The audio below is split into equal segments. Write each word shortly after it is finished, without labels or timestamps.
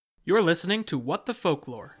You're listening to What the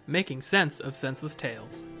Folklore, making sense of senseless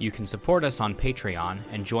tales. You can support us on Patreon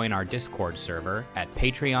and join our Discord server at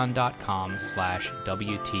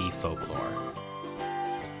patreon.com/WTFolklore.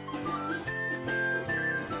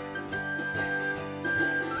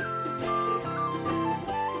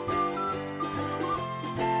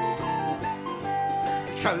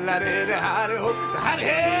 Tra-la-di-di-hi-di-ho,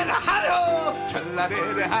 hi-di-hi-di-hi-di-ho,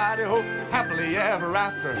 tra-la-di-di-hi-di-ho, happily ever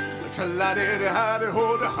after.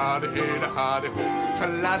 Tra-la-di-di-hi-di-ho, hi-di-hi-di-hi-di-ho,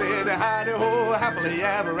 tra-la-di-di-hi-di-ho, happily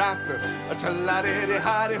ever after.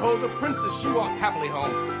 Tra-la-di-di-hi-di-ho, the princess, she walked happily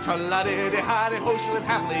home. Tra-la-di-di-hi-di-ho, she lived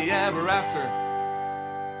happily ever after.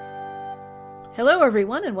 Hello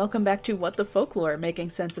everyone, and welcome back to What the Folklore,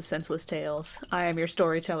 making sense of senseless tales. I am your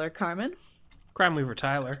storyteller, Carmen. Crime Weaver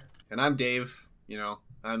Tyler. And I'm Dave.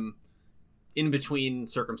 I'm in between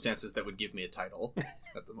circumstances that would give me a title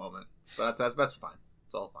at the moment. But that's fine.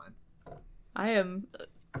 It's all fine. I am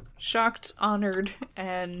shocked, honored,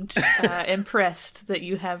 and impressed that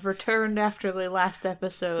you have returned after the last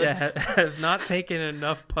episode. Yeah, have not taken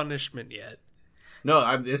enough punishment yet. No,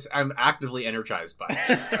 I'm actively energized by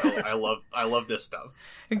it. I love this stuff.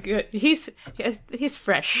 Good. He's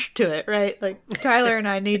fresh to it, right? Like Tyler and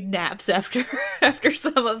I need naps after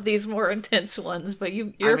some of these more intense ones, but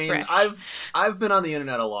you're fresh. I've been on the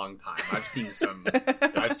internet a long time. I've seen some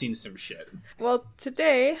shit. Well,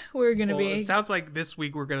 today we're gonna be. It sounds like this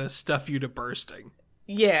week we're gonna stuff you to bursting.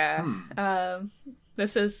 Yeah.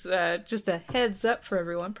 This is just a heads up for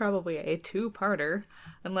everyone. Probably a two-parter.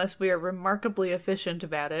 Unless we are remarkably efficient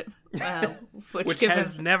about it. Which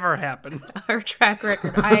has never happened. Our track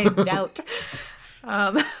record, I doubt.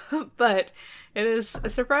 But it is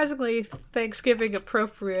surprisingly Thanksgiving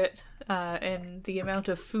appropriate in the amount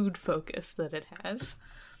of food focus that it has.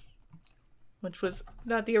 Which was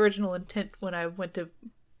not the original intent when I went to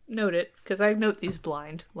note it, because I note these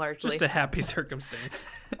blind, largely. Just a happy circumstance.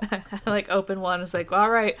 I open one and it's like,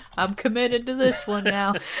 all right, I'm committed to this one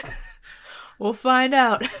now. We'll find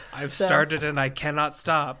out. I've started and I cannot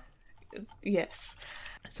stop. Yes.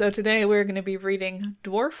 So today we're going to be reading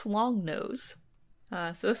Dwarf Longnose.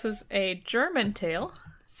 So this is a German tale.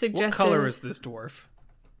 What color is this dwarf?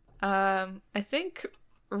 I think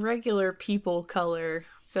regular people color.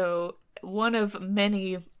 So one of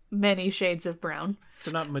many, many shades of brown.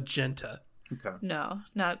 So not magenta. Okay. No,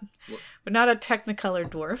 but not a Technicolor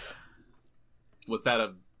dwarf. Is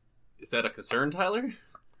that a concern, Tyler?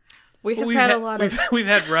 We've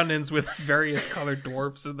had run-ins with various colored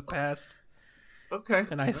dwarfs in the past. Okay.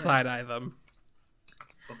 And I side-eye them.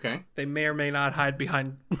 Okay. They may or may not hide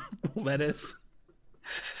behind lettuce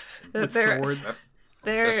with swords.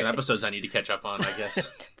 There's some episodes I need to catch up on, I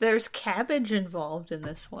guess. There's cabbage involved in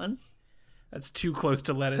this one. That's too close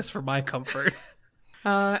to lettuce for my comfort.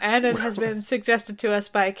 And it has been suggested to us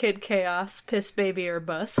by Kid Chaos, Piss Baby or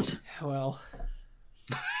Bust. Well...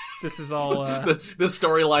 This is all... the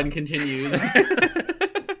storyline continues.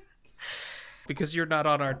 Because you're not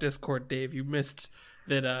on our Discord, Dave, you missed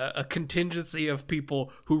that a contingency of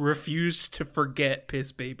people who refused to forget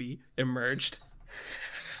Piss Baby emerged.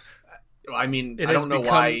 I mean, I don't know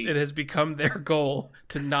why... It has become their goal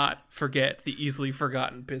to not forget the easily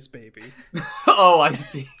forgotten Piss Baby. Oh, I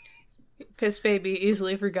see. Piss Baby,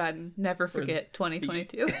 easily forgotten. Never forget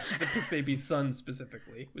 2022. The Piss Baby's son,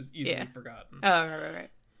 specifically, was easily forgotten. Oh,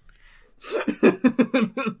 right.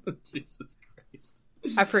 Jesus Christ.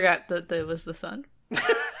 I forgot that it was the son.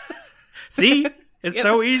 See? It's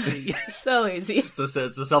so easy. So easy. It's a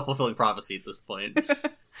self-fulfilling prophecy at this point.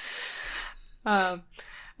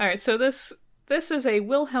 Alright, so this is a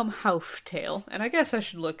Wilhelm Hauff tale, and I guess I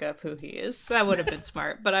should look up who he is. That would have been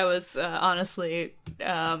smart, but I was honestly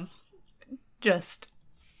just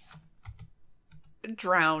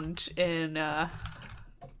drowned in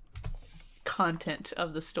content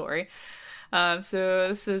of the story. So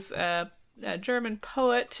this is a German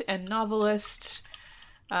poet and novelist,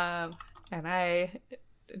 and I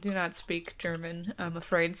do not speak German, I'm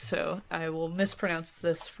afraid, so I will mispronounce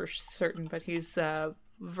this for certain, but he's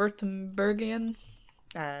Württembergian,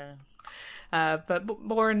 but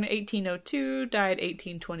born 1802, died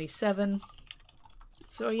 1827,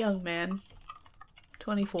 so a young man,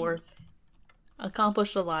 24,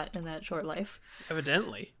 accomplished a lot in that short life.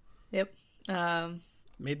 Evidently. Yep.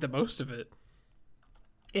 Made the most of it.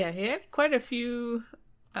 Yeah, he had quite a few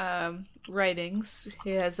writings. He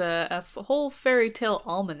has a whole fairy tale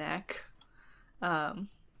almanac.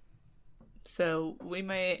 So we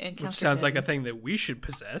may encounter Which sounds him. like a thing that we should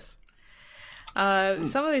possess.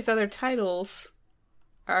 Some of these other titles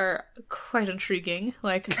are quite intriguing,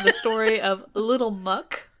 like the story of Little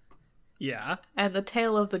Muck. Yeah. And the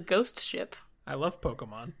Tale of the Ghost Ship. I love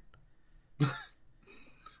Pokemon.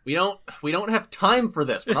 We don't have time for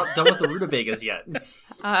this. We're not done with the rutabagas yet.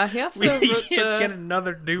 He also We wrote can't get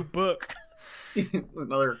another new book.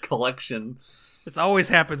 Another collection. This always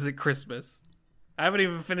happens at Christmas. I haven't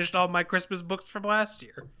even finished all my Christmas books from last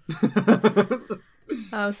year.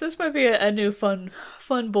 So this might be a new fun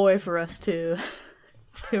boy for us to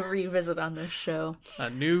revisit on this show. A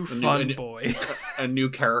new fun boy. A new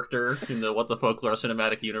character in the What the Folklore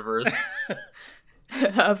cinematic universe.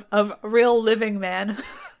 of real living man.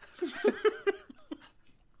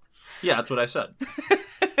 Yeah, that's what I said.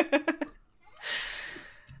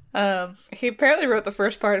 He apparently wrote the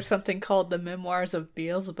first part of something called The Memoirs of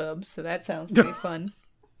Beelzebub, so that sounds pretty fun.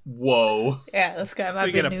 Whoa. Yeah, this guy might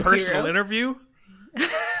We be a get a new personal hero. interview.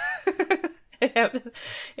 An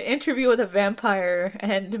interview with a vampire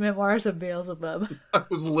and Memoirs of Beelzebub. I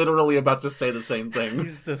was literally about to say the same thing.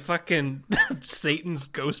 He's the fucking Satan's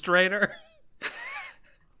ghostwriter.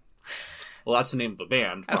 Well, that's the name of the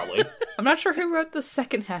band, probably. I'm not sure who wrote the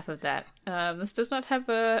second half of that. This does not have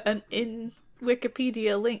an in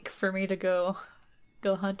Wikipedia link for me to go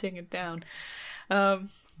hunting it down.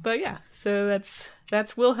 But yeah, so that's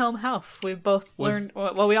Wilhelm Hauff. We both learned.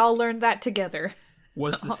 Well, we all learned that together.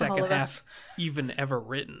 Was the All second of half us. even ever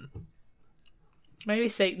written? Maybe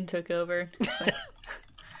Satan took over.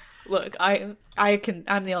 Look, I'm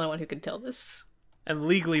the only one who can tell this. And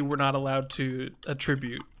legally, we're not allowed to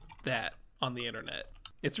attribute that on the internet.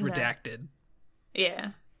 It's No. redacted.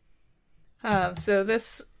 Yeah. So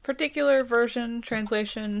this particular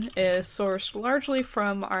translation is sourced largely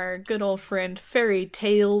from our good old friend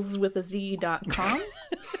fairytaleswithaz.com.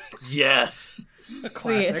 Yes. A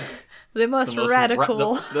classic. The most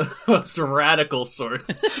radical, the most radical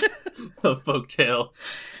source of folk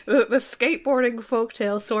tales. the skateboarding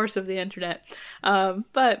folktale source of the internet.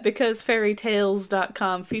 But because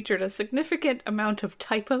fairytales.com featured a significant amount of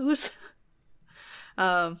typos,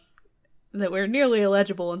 that were nearly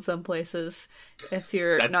illegible in some places if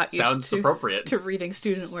you're That not sounds used to, appropriate. to reading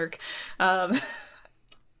student work.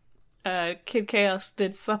 Kid Chaos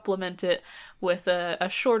did supplement it with a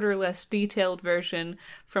shorter, less detailed version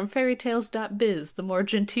from fairytales.biz, the more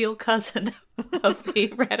genteel cousin of the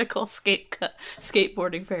radical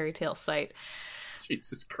skateboarding fairy tale site.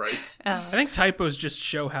 Jesus Christ. I think typos just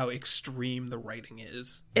show how extreme the writing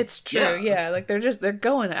is. It's true, yeah. Like they're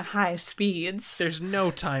going at high speeds. There's no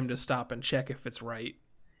time to stop and check if it's right.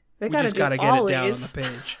 They We gotta just do gotta get it down on ollies. the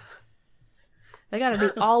page. They gotta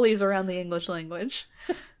do ollies around the English language.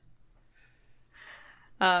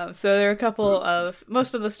 So there are a couple of...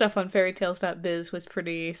 Most of the stuff on fairytales.biz was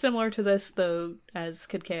pretty similar to this, though, as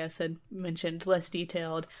Kid Chaos had mentioned, less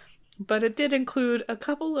detailed. But it did include a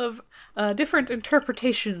couple of different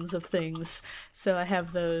interpretations of things. So I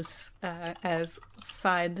have those as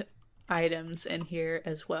side items in here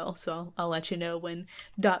as well. So I'll let you know when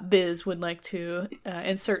 .biz would like to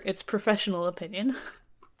insert its professional opinion.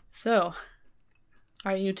 So,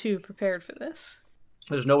 are you two prepared for this?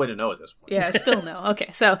 There's no way to know at this point. Yeah, still no. Okay,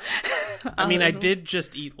 so... I mean, I did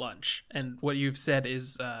just eat lunch, and what you've said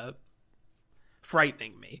is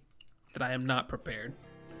frightening me, that I am not prepared.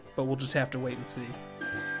 But we'll just have to wait and see.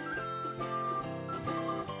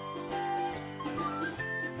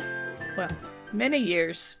 Well, many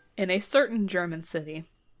years in a certain German city,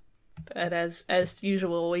 but as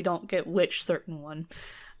usual, we don't get which certain one.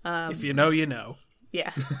 If you know, you know.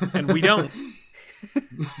 Yeah. And we don't.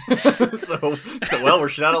 so well, we're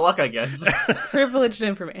shit out of luck, I guess. Privileged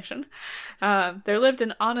information. There lived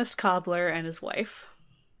an honest cobbler and his wife.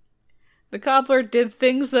 The cobbler did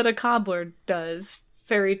things that a cobbler does.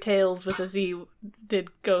 Fairy Tales with a Z did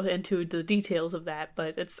go into the details of that,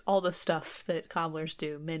 but it's all the stuff that cobblers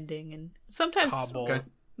do, mending and sometimes Cobble. Okay.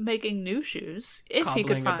 making new shoes. If he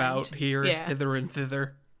could Cobbling find about here, yeah, hither and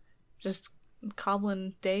thither. just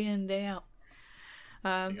cobbling day in day out.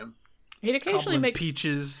 Yeah. He'd occasionally Cobbling make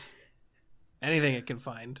peaches. Anything it can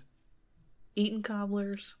find. eating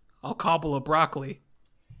cobblers. I'll cobble a broccoli.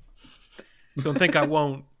 Don't think I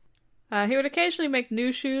won't. He would occasionally make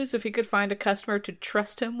new shoes if he could find a customer to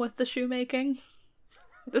trust him with the shoemaking.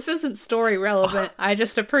 This isn't story relevant. I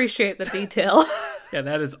just appreciate the detail. Yeah,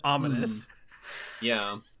 that is ominous.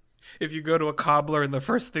 Yeah. If you go to a cobbler and the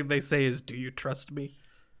first thing they say is, "Do you trust me?"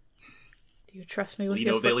 Do you trust me with They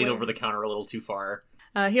your lean footwear? over the counter a little too far.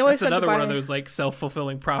 He always That's had to another buy... one of those like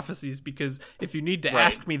self-fulfilling prophecies, because if you need to Right.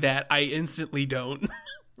 ask me that, I instantly don't.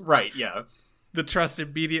 Right, yeah. The trust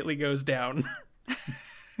immediately goes down.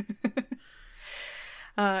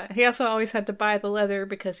 He also always had to buy the leather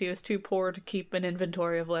because he was too poor to keep an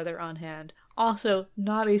inventory of leather on hand. Also,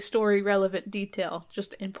 not a story-relevant detail,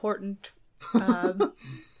 just important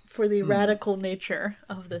for the radical nature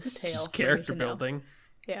of this tale. Just for you character to know. building.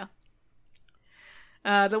 Yeah.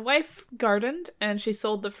 The wife gardened, and she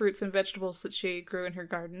sold the fruits and vegetables that she grew in her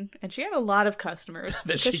garden, and she had a lot of customers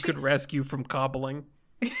That she could rescue from cobbling.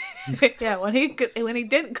 Yeah, when he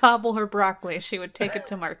didn't cobble her broccoli, she would take it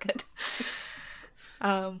to market.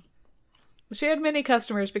 She had many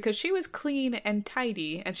customers because she was clean and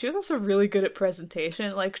tidy, and she was also really good at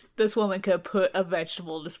presentation. Like, this woman could put a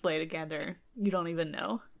vegetable display together. You don't even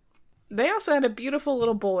know. They also had a beautiful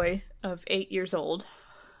little boy of 8 years old,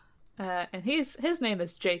 and his name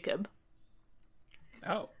is Jacob.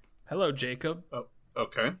 Oh, hello, Jacob. Oh,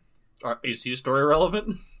 okay. Is he story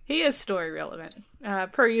relevant? He is story relevant.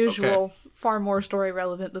 Per usual, Okay. far more story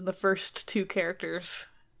relevant than the first two characters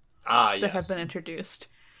Ah, that have yes. been introduced.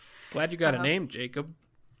 Glad you got a name, Jacob.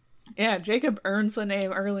 Yeah, Jacob earns a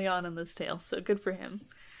name early on in this tale, so good for him.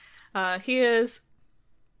 He is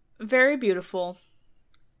very beautiful,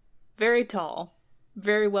 very tall,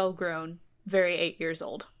 very well grown, very 8 years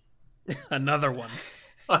old. Another one.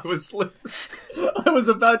 I was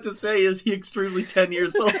about to say, is he extremely 10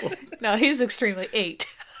 years old? No, he's extremely 8.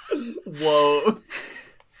 Whoa.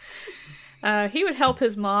 He would help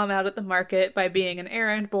his mom out at the market by being an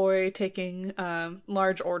errand boy, taking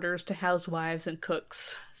large orders to housewives and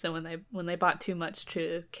cooks. So when they bought too much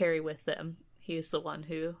to carry with them, he's the one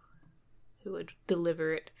who would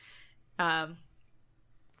deliver it. And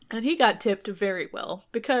he got tipped very well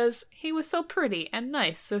because he was so pretty and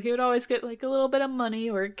nice. So he would always get like a little bit of money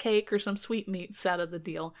or a cake or some sweetmeats out of the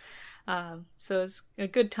deal. So it's a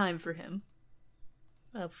good time for him.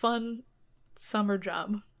 A fun summer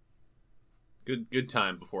job. Good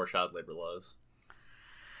time before child labor laws.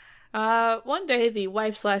 One day, the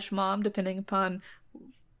wife/mom, depending upon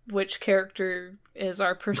which character is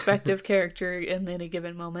our perspective character in any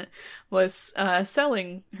given moment, was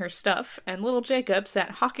selling her stuff, and little Jacob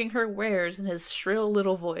sat hawking her wares in his shrill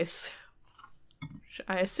little voice. Which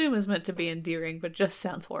I assume is meant to be endearing, but just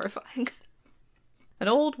sounds horrifying. An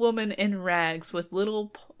old woman in rags with a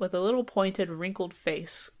little pointed, wrinkled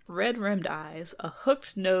face, red-rimmed eyes, a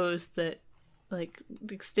hooked nose that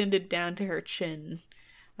extended down to her chin,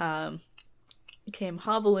 came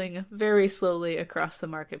hobbling very slowly across the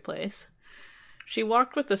marketplace. She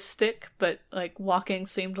walked with a stick, but walking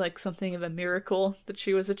seemed like something of a miracle that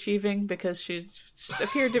she was achieving because she just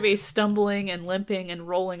appeared to be stumbling and limping and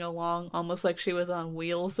rolling along, almost like she was on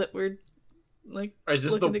wheels that were Is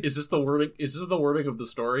this the wording of the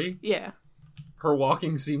story? Yeah. Her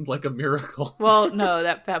walking seemed like a miracle. Well, no,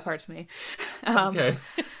 that part's me. Okay.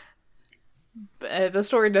 The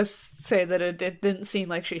story does say that it didn't seem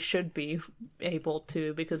like she should be able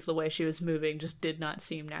to because the way she was moving just did not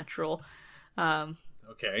seem natural.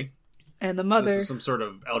 Okay. And the So mother... this is some sort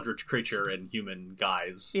of eldritch creature in human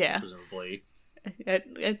guise, Yeah. presumably.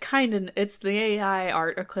 It's the AI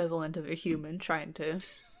art equivalent of a human trying to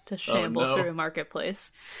shamble no. through a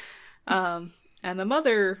marketplace. And the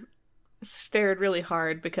mother stared really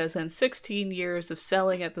hard because in 16 years of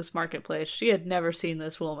selling at this marketplace, she had never seen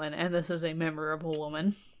this woman, and this is a memorable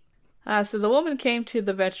woman. So the woman came to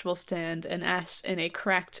the vegetable stand and asked in a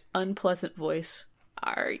cracked, unpleasant voice,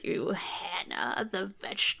 "Are you Hannah, the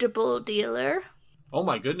vegetable dealer?" Oh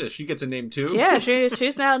my goodness, she gets a name too? Yeah,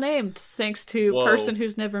 she's now named thanks to Whoa. a person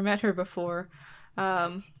who's never met her before.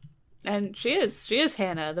 And she is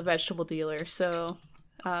Hannah, the vegetable dealer. So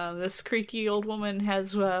this creaky old woman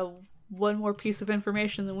has one more piece of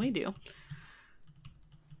information than we do.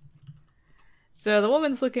 So the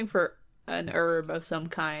woman's looking for an herb of some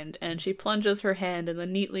kind, and she plunges her hand in the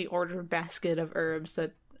neatly ordered basket of herbs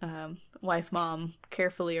that wife-mom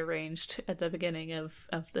carefully arranged at the beginning of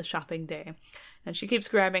the shopping day. And she keeps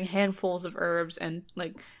grabbing handfuls of herbs and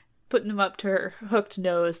putting them up to her hooked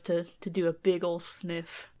nose to do a big ol'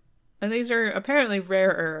 sniff. And these are apparently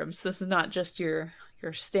rare herbs. This is not just your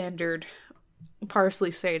standard parsley,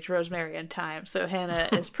 sage, rosemary, and thyme. So Hannah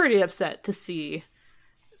is pretty upset to see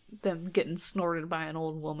them getting snorted by an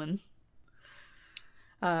old woman.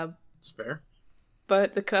 It's fair.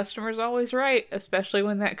 But the customer's always right, especially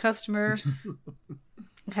when that customer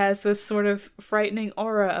has this sort of frightening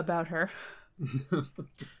aura about her.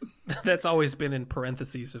 That's always been in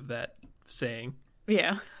parentheses of that saying.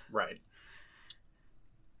 Yeah. Right.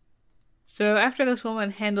 So after this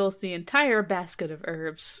woman handles the entire basket of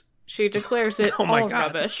herbs, she declares it Oh my all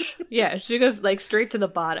God. rubbish. Yeah, she goes straight to the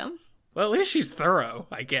bottom. Well, at least she's thorough,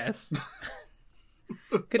 I guess.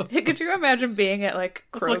 Could you imagine being at Let's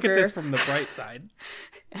Kroger look at this from the bright side.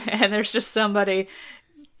 and there's just somebody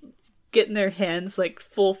getting their hands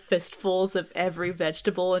full fistfuls of every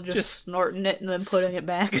vegetable and just snorting it and then putting it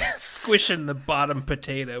back? Squishing the bottom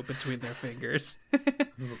potato between their fingers.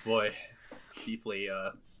 Oh boy. Deeply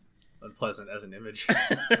unpleasant as an image.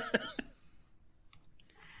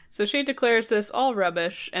 So she declares this all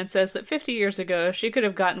rubbish and says that 50 years ago she could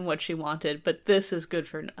have gotten what she wanted, but this is good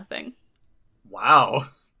for nothing. Wow.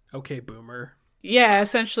 Okay, boomer. Yeah,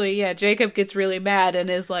 essentially, yeah, Jacob gets really mad and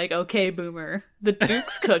is like, okay, boomer, the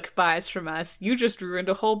Duke's cook buys from us. You just ruined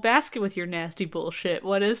a whole basket with your nasty bullshit.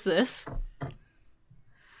 What is this?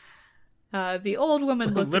 The old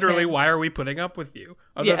woman looked Literally, at him. why are we putting up with you?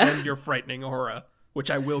 Other than your frightening aura, which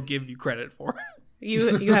I will give you credit for.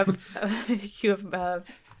 You have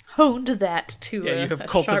honed that to Yeah, you have a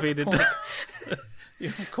cultivated sharp point. you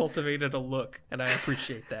have cultivated a look, and I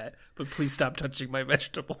appreciate that. But please stop touching my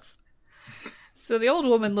vegetables. So the old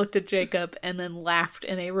woman looked at Jacob and then laughed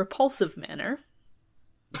in a repulsive manner.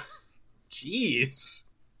 Jeez.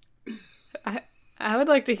 I would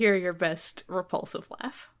like to hear your best repulsive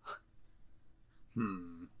laugh.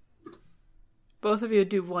 Both of you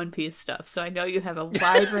do One Piece stuff, so I know you have a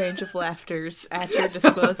wide range of laughters at your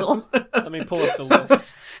disposal. Let me pull up the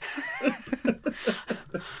list.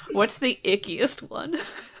 What's the ickiest one?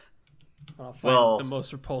 I'll find Well- the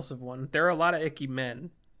most repulsive one. There are a lot of icky men,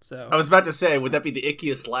 so I was about to say, would that be the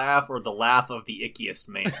ickiest laugh or the laugh of the ickiest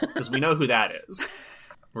man? Because we know who that is.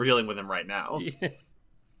 We're dealing with him right now.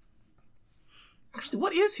 Actually,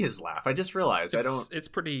 what is his laugh? I just realized. It's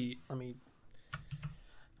pretty. I mean,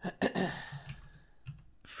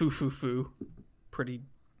 foo. Pretty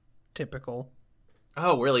typical.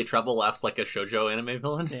 Oh, really? Trouble laughs like a shoujo anime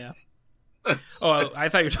villain? Yeah. That's- Oh, that's I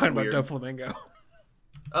thought you were talking weird. about Doflamingo.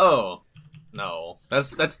 Oh, no.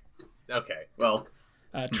 That's okay. Well,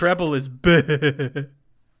 Treble is bleh.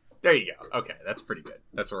 there you go. Okay, that's pretty good.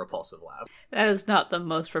 That's a repulsive laugh. That is not the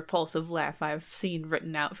most repulsive laugh I've seen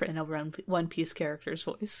written out in a One Piece character's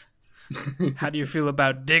voice. How do you feel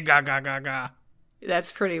about dig ga ga ga ga?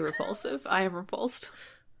 That's pretty repulsive. I am repulsed.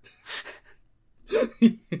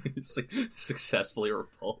 Successfully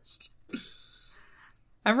repulsed.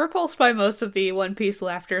 I'm repulsed by most of the One Piece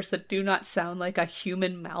laughters that do not sound like a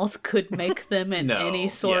human mouth could make them in No, any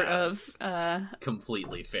sort yeah. of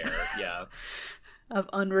Completely fair, yeah. of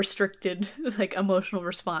unrestricted like emotional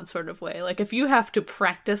response sort of way. Like if you have to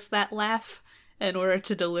practice that laugh in order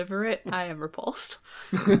to deliver it, I am repulsed.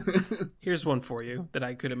 Here's one for you that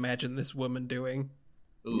I could imagine this woman doing.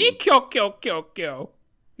 Ooh. Nikyo kyo kyo kyo.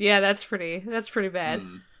 Yeah, that's pretty bad.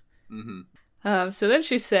 Mm-hmm. So then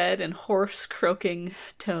she said in hoarse, croaking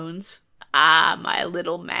tones, "Ah, my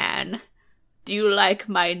little man, do you like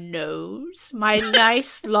my nose? My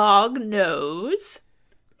nice long nose?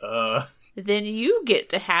 Then you get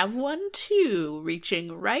to have one too,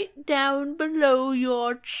 reaching right down below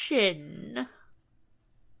your chin."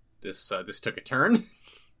 This took a turn.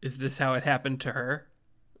 Is this how it happened to her?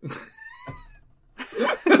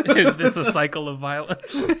 Is this a cycle of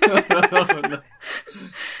violence? No.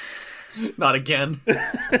 Not again.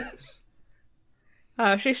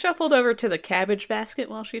 She shuffled over to the cabbage basket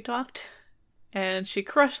while she talked, and she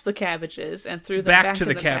crushed the cabbages and threw them Back to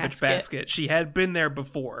the cabbage basket. She had been there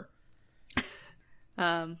before.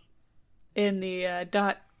 In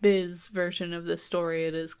the .biz version of this story,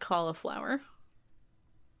 it is cauliflower.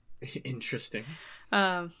 Interesting.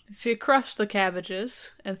 She crushed the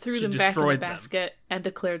cabbages and threw She them back in the destroyed them. basket and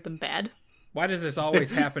declared them bad. Why does this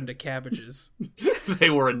always happen to cabbages? They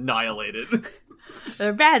were annihilated.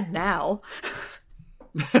 They're bad now.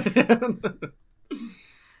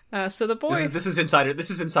 So the boy... This is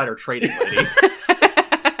insider trading, lady.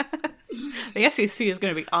 The SEC is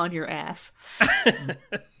going to be on your ass.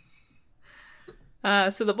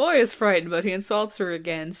 So the boy is frightened, but he insults her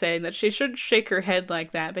again, saying that she shouldn't shake her head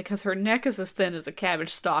like that because her neck is as thin as a cabbage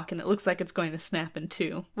stalk and it looks like it's going to snap in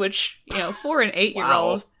two. Which, for an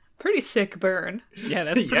 8-year-old, Wow. pretty sick burn. Yeah,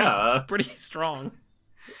 that's pretty, Yeah. pretty strong.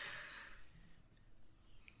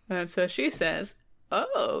 And so she says,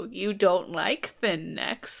 "Oh, you don't like thin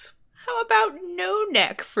necks? How about no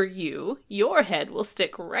neck for you? Your head will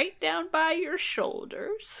stick right down by your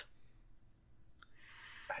shoulders."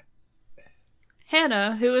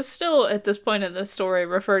 Hannah, who is still at this point in the story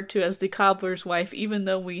referred to as the cobbler's wife, even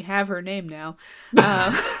though we have her name now,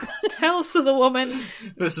 tells the woman,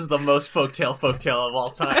 This is the most folktale of all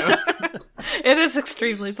time. it is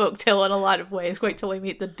extremely folktale in a lot of ways. Wait till we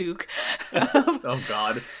meet the Duke. Oh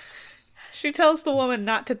God. She tells the woman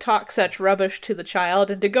not to talk such rubbish to the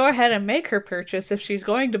child and to go ahead and make her purchase if she's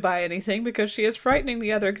going to buy anything because she is frightening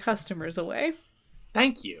the other customers away.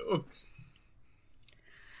 Thank you.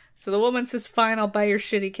 So the woman says, "Fine, I'll buy your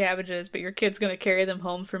shitty cabbages, but your kid's gonna carry them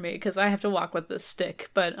home for me because I have to walk with this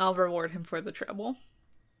stick, but I'll reward him for the trouble."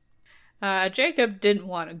 Jacob didn't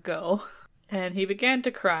want to go, and he began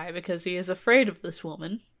to cry because he is afraid of this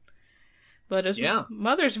woman. But his Yeah.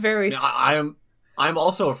 mother's very I'm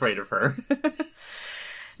also afraid of her.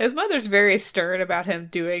 his mother's very stern about him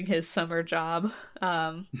doing his summer job.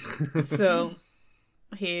 So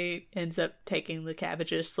he ends up taking the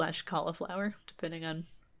cabbages / cauliflower, depending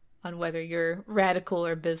on whether you're radical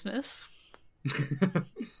or business.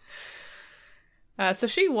 So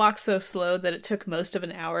she walked so slow that it took most of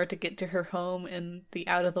an hour to get to her home in the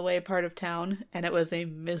out-of-the-way part of town, and it was a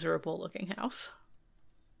miserable-looking house.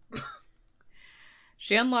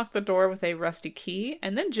 She unlocked the door with a rusty key,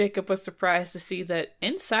 and then Jacob was surprised to see that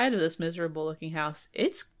inside of this miserable-looking house,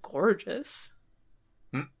 it's gorgeous.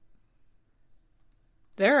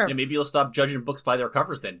 There are Yeah, maybe you'll stop judging books by their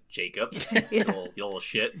covers then, Jacob. Yeah. You little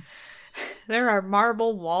shit. There are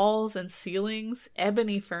marble walls and ceilings,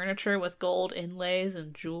 ebony furniture with gold inlays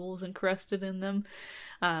and jewels encrusted in them.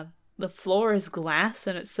 The floor is glass,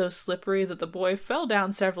 and it's so slippery that the boy fell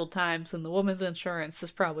down several times, and the woman's insurance is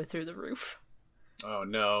probably through the roof. Oh,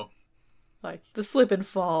 no. Like, the slip and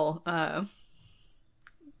fall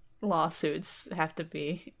lawsuits have to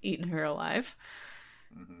be eating her alive.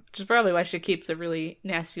 Which is probably why she keeps a really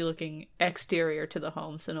nasty-looking exterior to the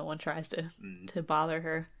home, so no one tries to bother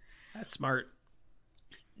her. That's smart.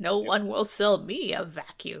 No one will sell me a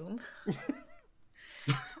vacuum.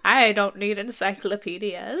 I don't need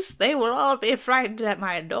encyclopedias. They will all be frightened at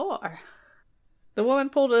my door. The woman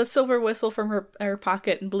pulled a silver whistle from her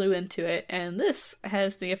pocket and blew into it, and this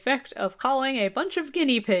has the effect of calling a bunch of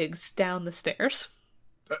guinea pigs down the stairs.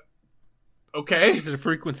 Okay. Is it a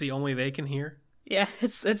frequency only they can hear? Yeah,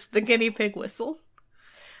 it's the guinea pig whistle.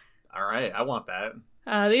 All right, I want that.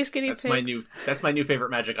 These guinea That's pigs... That's my new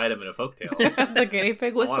favorite magic item in a folktale. the guinea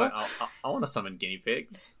pig whistle. I want to summon guinea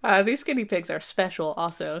pigs. These guinea pigs are special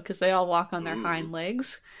also, because they all walk on their hind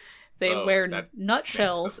legs. They wear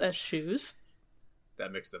nutshells as shoes.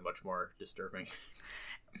 That makes them much more disturbing.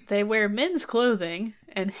 They wear men's clothing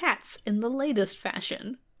and hats in the latest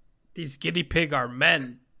fashion. These guinea pig are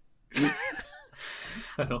men.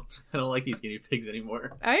 I don't like these guinea pigs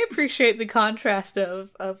anymore. I appreciate the contrast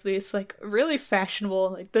of these, like, really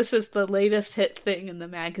fashionable, like, this is the latest hit thing in the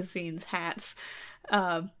magazine's hats,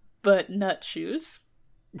 but nut shoes.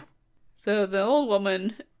 So the old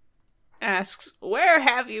woman asks, "Where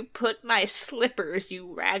have you put my slippers,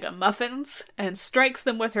 you ragamuffins?" and strikes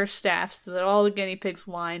them with her staff so that all the guinea pigs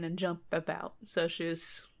whine and jump about. So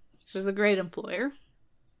she's a great employer.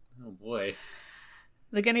 Oh boy.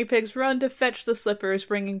 The guinea pigs run to fetch the slippers,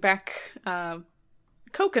 bringing back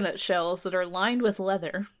coconut shells that are lined with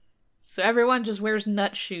leather. So everyone just wears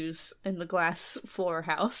nut shoes in the glass floor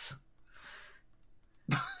house.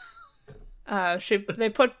 They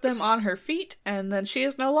put them on her feet, and then she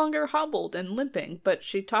is no longer hobbled and limping, but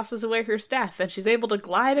she tosses away her staff, and she's able to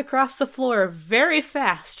glide across the floor very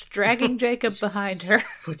fast, dragging Jacob behind her.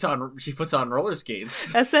 She puts on roller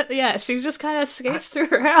skates. That's it. Yeah, she just kind of skates through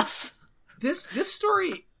her house. This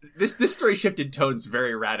story shifted tones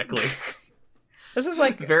very radically. This is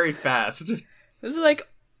like very fast. This is like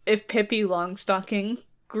if Pippi Longstocking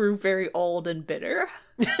grew very old and bitter.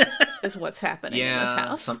 Is what's happening in this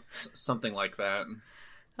house. Something like that.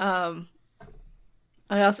 I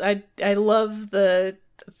love the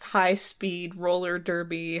high speed roller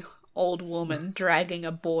derby old woman dragging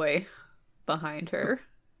a boy behind her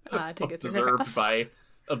to get through her house.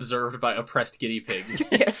 Observed by oppressed guinea pigs.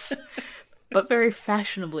 Yes, but very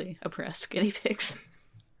fashionably oppressed guinea pigs.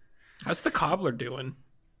 How's the cobbler doing?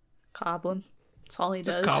 Cobbling. That's all he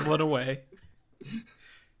does. Just cobbling away.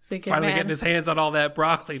 Thinking, Finally man, getting his hands on all that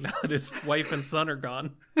broccoli now that his wife and son are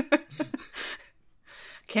gone.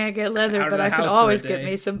 Can't get leather, Out of but the I can house for always a get day.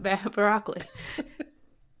 me some broccoli.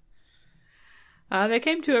 They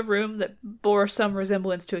came to a room that bore some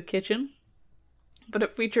resemblance to a kitchen, but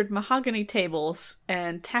it featured mahogany tables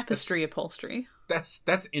and tapestry upholstery.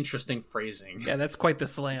 That's interesting phrasing. Yeah, that's quite the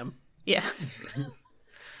slam. Yeah.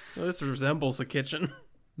 Well, this resembles a kitchen.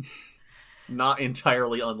 Not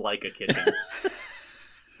entirely unlike a kitchen.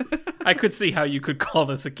 I could see how you could call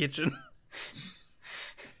this a kitchen.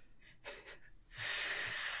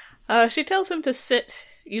 She tells him to sit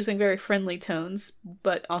using very friendly tones,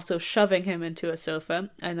 but also shoving him into a sofa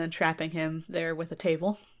and then trapping him there with a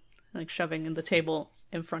table. Like shoving the table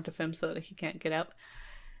in front of him so that he can't get up.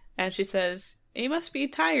 And she says, he must be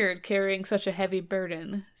tired carrying such a heavy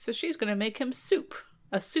burden, so she's going to make him soup.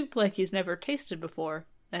 A soup like he's never tasted before,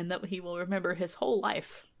 and that he will remember his whole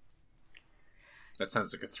life. That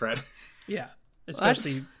sounds like a threat. Yeah,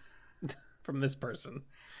 especially from this person.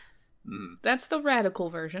 That's the radical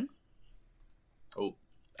version. Oh.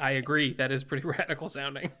 I agree. That is pretty radical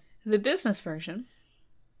sounding. The business version,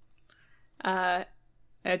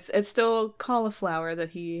 it's still cauliflower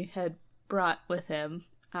that he had brought with him,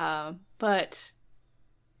 but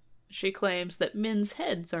she claims that men's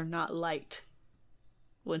heads are not light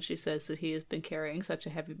when she says that he has been carrying such a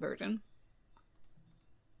heavy burden.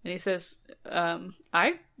 And he says,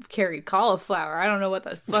 I carried cauliflower. I don't know what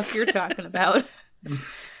the fuck you're talking about.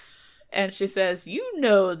 And she says, you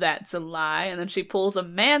know that's a lie. And then she pulls a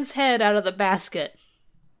man's head out of the basket.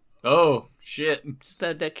 Oh, shit. Just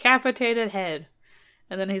a decapitated head.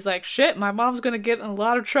 And then he's like, shit, my mom's going to get in a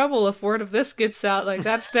lot of trouble if word of this gets out. Like,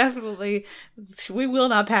 that's definitely... We will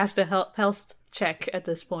not pass a health check at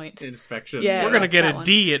this point. Inspection. Yeah, We're going to get that a one.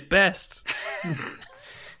 D at best.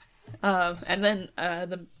 And then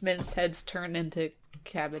the men's heads turn into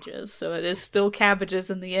cabbages. So it is still cabbages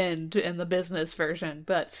in the end in the business version,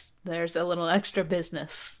 but there's a little extra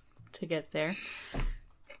business to get there.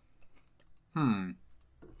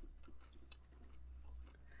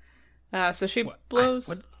 So she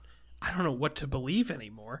blows... I don't know what to believe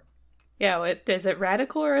anymore. Yeah, is it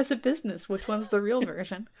radical or is it business? Which one's the real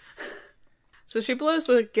version? So she blows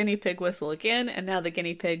the guinea pig whistle again, and now the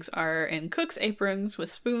guinea pigs are in cook's aprons with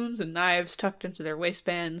spoons and knives tucked into their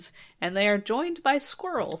waistbands, and they are joined by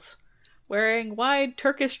squirrels, wearing wide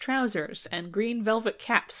Turkish trousers and green velvet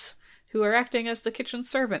caps, who are acting as the kitchen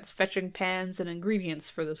servants, fetching pans and ingredients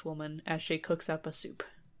for this woman as she cooks up a soup.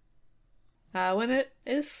 When it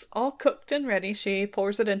is all cooked and ready, she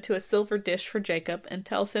pours it into a silver dish for Jacob and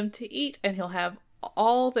tells him to eat, and he'll have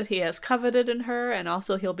all that he has coveted in her, and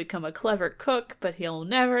also he'll become a clever cook, but he'll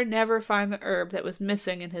never find the herb that was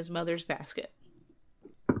missing in his mother's basket.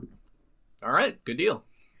 All right, good deal.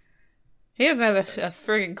 He doesn't have a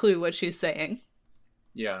friggin' clue what she's saying.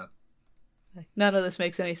 Yeah. Like, none of this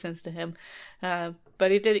makes any sense to him.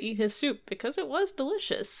 But he did eat his soup because it was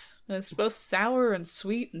delicious. It's both sour and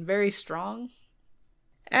sweet and very strong.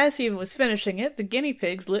 As he was finishing it, the guinea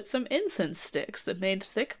pigs lit some incense sticks that made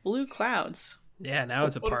thick blue clouds. Yeah, now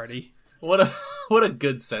it's a party. What a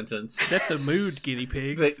good sentence. Set the mood, guinea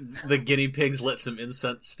pigs. The guinea pigs lit some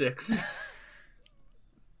incense sticks.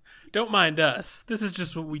 Don't mind us. This is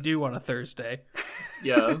just what we do on a Thursday.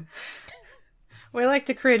 Yeah. We like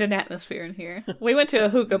to create an atmosphere in here. We went to a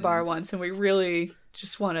hookah bar once, and we really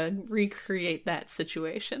just want to recreate that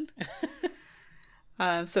situation.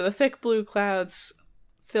 So the thick blue clouds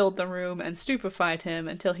filled the room and stupefied him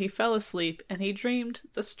until he fell asleep, and he dreamed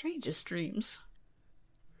the strangest dreams.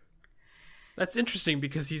 That's interesting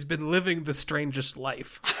because he's been living the strangest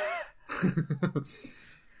life.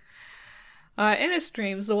 In his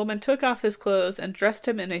dreams, the woman took off his clothes and dressed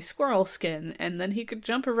him in a squirrel skin, and then he could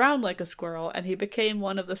jump around like a squirrel, and he became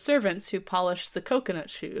one of the servants who polished the coconut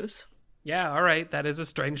shoes. Yeah, all right, that is a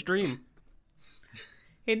strange dream.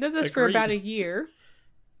 He did this for Agreed. about a year,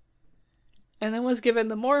 and then was given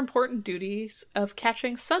the more important duties of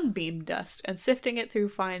catching sunbeam dust and sifting it through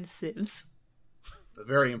fine sieves. A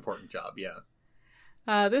very important job, yeah.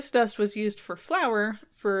 This dust was used for flour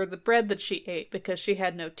for the bread that she ate because she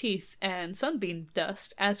had no teeth, and sunbeam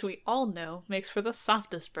dust, as we all know, makes for the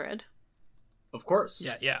softest bread. Of course.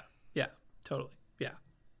 Yeah, totally, yeah.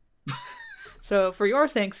 So for your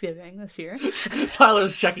Thanksgiving this year...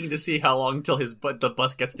 Tyler's checking to see how long till the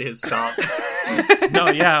bus gets to his stop. No,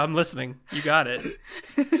 yeah, I'm listening. You got it.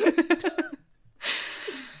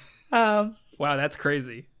 Wow, that's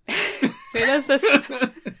crazy. So he does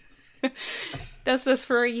this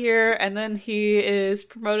for a year, and then he is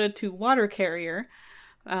promoted to water carrier.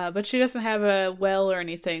 But she doesn't have a well or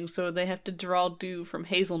anything, so they have to draw dew from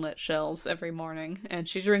hazelnut shells every morning. And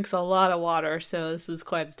she drinks a lot of water, so this is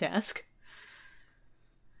quite a task.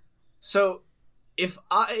 So, if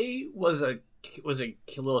I was a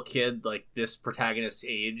little kid, like this protagonist's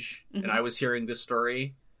age, and I was hearing this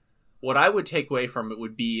story, what I would take away from it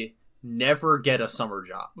would be never get a summer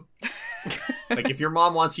job. Like, if your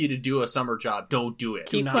mom wants you to do a summer job, don't do it.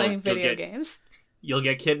 Keep not. playing video games. You'll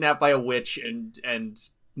get kidnapped by a witch and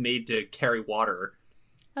made to carry water,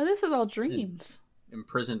 Oh, this is all dreams.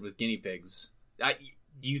 imprisoned with guinea pigs.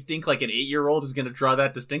 Do you think like an 8-year-old is going to draw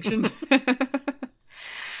that distinction?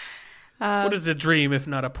 What is a dream if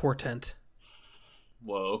not a portent?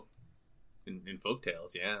 Whoa. In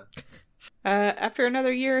folktales, yeah. After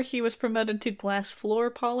another year, he was promoted to glass floor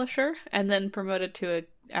polisher, and then promoted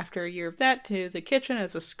after a year of that, to the kitchen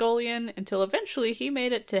as a scullion, until eventually he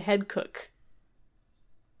made it to head cook.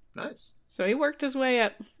 Nice. So he worked his way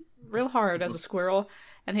up real hard as a squirrel,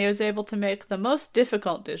 and he was able to make the most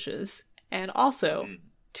difficult dishes, and also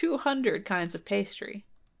 200 kinds of pastry.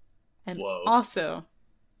 And Whoa. also,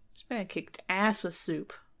 this man kicked ass with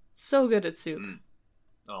soup. So good at soup.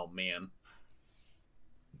 Oh, man.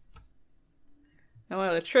 And one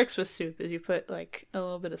of the tricks with soup is you put, like, a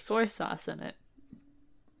little bit of soy sauce in it.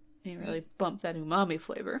 You really bump that umami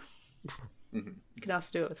flavor. Mm-hmm. You can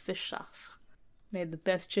also do it with fish sauce. Made the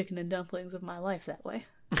best chicken and dumplings of my life that way.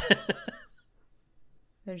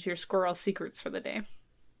 There's your squirrel secrets for the day.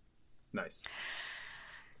 Nice.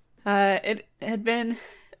 It had been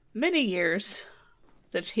many years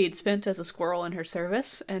that he'd spent as a squirrel in her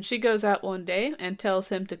service, and she goes out one day and tells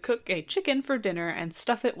him to cook a chicken for dinner and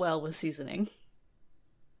stuff it well with seasoning.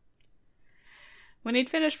 When he'd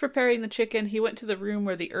finished preparing the chicken, he went to the room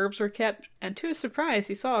where the herbs were kept, and to his surprise,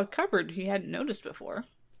 he saw a cupboard he hadn't noticed before.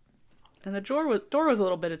 And the door was a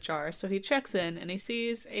little bit ajar, so he checks in, and he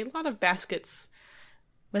sees a lot of baskets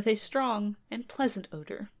with a strong and pleasant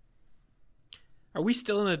odor. Are we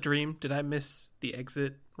still in a dream? Did I miss the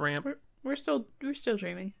exit ramp? We're still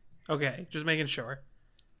dreaming. Okay, just making sure.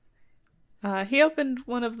 He opened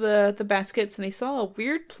one of the baskets and he saw a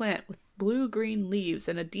weird plant with blue-green leaves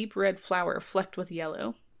and a deep red flower flecked with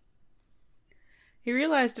yellow. He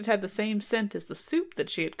realized it had the same scent as the soup that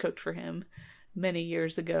she had cooked for him many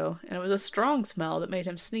years ago, and it was a strong smell that made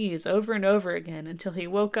him sneeze over and over again until he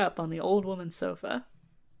woke up on the old woman's sofa.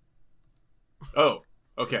 Oh,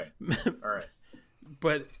 okay. All right.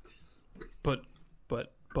 But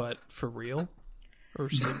for real? Or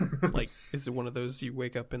like, is it one of those you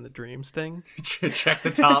wake up in the dreams thing? Check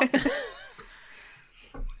the top.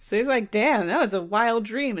 So he's like, damn, that was a wild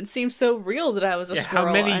dream. It seems so real that I was a squirrel.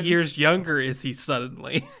 How many years younger is he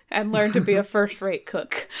suddenly? And learned to be a first-rate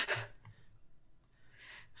cook.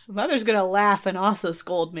 Mother's gonna laugh and also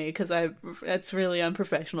scold me because it's really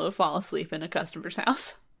unprofessional to fall asleep in a customer's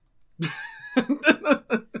house.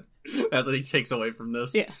 That's what he takes away from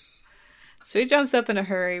this. Yeah. So he jumps up in a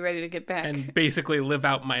hurry, ready to get back. And basically live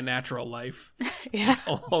out my natural life. Yeah.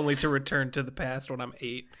 Only to return to the past when I'm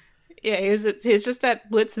 8. Yeah, he was just at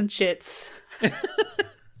Blitz and Chits.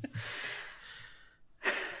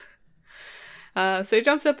 So he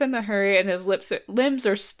jumps up in a hurry, and his limbs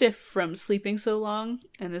are stiff from sleeping so long,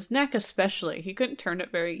 and his neck especially. He couldn't turn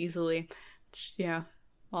it very easily. Yeah,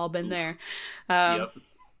 all been there. Yep.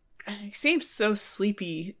 He seemed so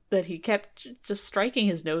sleepy that he kept just striking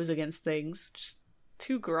his nose against things. Just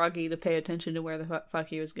too groggy to pay attention to where the fuck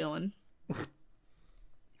he was going.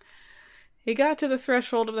 He got to the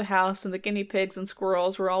threshold of the house, and the guinea pigs and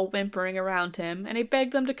squirrels were all whimpering around him, and he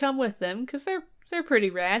begged them to come with him, because they're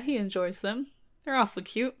pretty rad. He enjoys them. They're awfully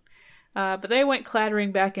cute. But they went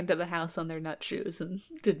clattering back into the house on their nut shoes, and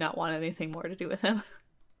did not want anything more to do with him.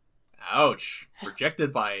 Ouch.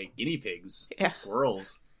 Rejected by guinea pigs. Yeah.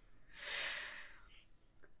 Squirrels.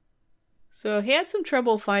 So he had some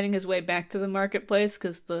trouble finding his way back to the marketplace,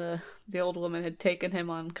 because the old woman had taken him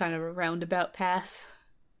on kind of a roundabout path.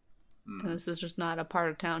 And this is just not a part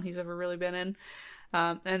of town he's ever really been in.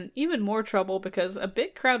 And even more trouble because a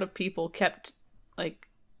big crowd of people kept,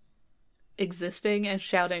 existing and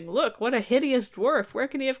shouting, "Look, what a hideous dwarf! Where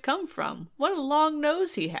can he have come from? What a long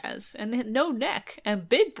nose he has, and no neck, and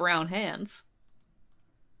big brown hands."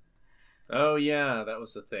 Oh yeah, that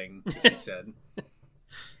was the thing she said.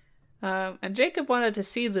 And Jacob wanted to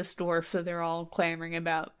see this dwarf that they're all clamoring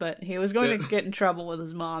about, but he was going to get in trouble with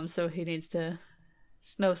his mom, so he needs to...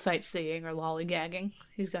 It's no sightseeing or lollygagging.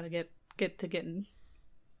 He's got to get to getting...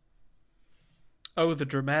 Oh, the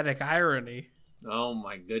dramatic irony. Oh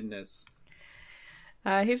my goodness.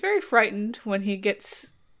 He's very frightened when he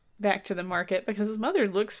gets back to the market because his mother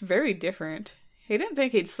looks very different. He didn't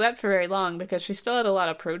think he'd slept for very long because she still had a lot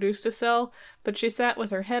of produce to sell, but she sat with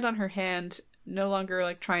her head on her hand, no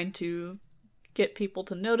longer trying to get people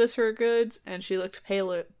to notice her goods, and she looked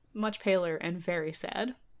paler, much paler and very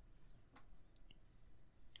sad.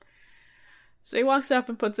 So he walks up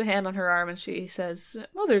and puts a hand on her arm, and she says,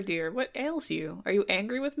 "Mother dear, what ails you? Are you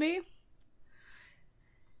angry with me?"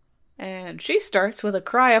 And she starts with a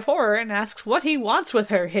cry of horror and asks what he wants with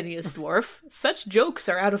her, hideous dwarf. Such jokes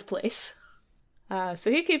are out of place.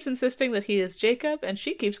 So he keeps insisting that he is Jacob, and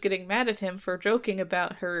she keeps getting mad at him for joking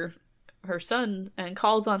about her son and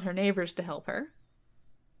calls on her neighbors to help her.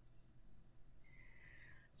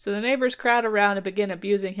 So the neighbors crowd around and begin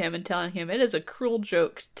abusing him and telling him it is a cruel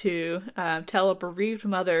joke to tell a bereaved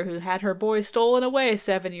mother who had her boy stolen away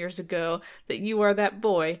 7 years ago that you are that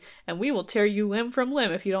boy, and we will tear you limb from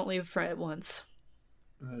limb if you don't leave at once.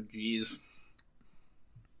 Oh, jeez.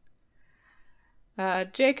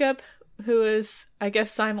 Jacob, who is, I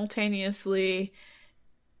guess, simultaneously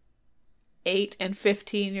 8 and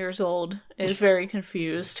 15 years old, is very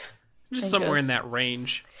confused. Just somewhere in that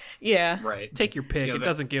range. Yeah. Right. Take your pick. Yeah, it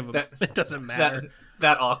doesn't it doesn't matter.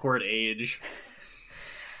 That awkward age.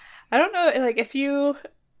 I don't know, if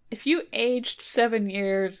you aged 7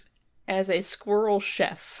 years as a squirrel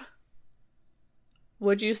chef,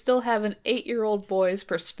 would you still have an 8-year-old boy's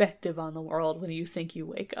perspective on the world when you think you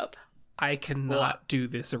wake up? I cannot do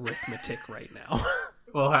this arithmetic right now.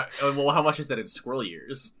 Well, how much is that in squirrel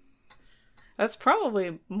years? That's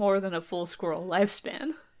probably more than a full squirrel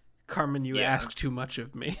lifespan. Carmen, you Yeah. ask too much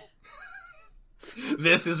of me.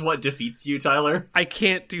 This is what defeats you, Tyler? I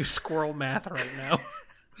can't do squirrel math right now.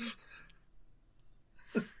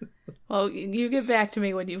 Well, you get back to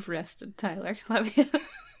me when you've rested, Tyler.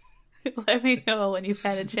 Let me know when you've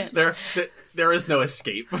had a chance. There is no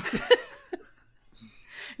escape.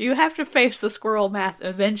 You have to face the squirrel math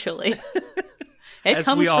eventually. It As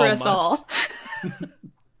comes we for all us must.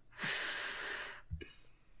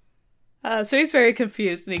 all. So he's very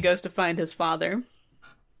confused, and he goes to find his father.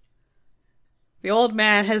 The old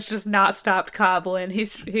man has just not stopped cobbling.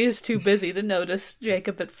 He's too busy to notice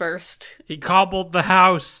Jacob at first. He cobbled the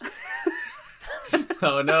house.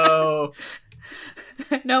 Oh no.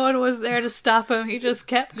 No one was there to stop him. He just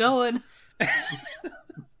kept going.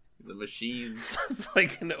 He's a machine. It's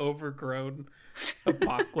like an overgrown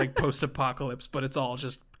post-apocalypse, but it's all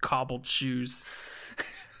just cobbled shoes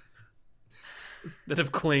that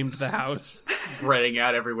have claimed the house. Spreading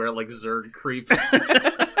out everywhere like Zerg creep.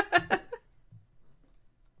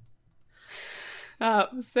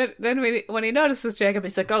 So then when he notices Jacob,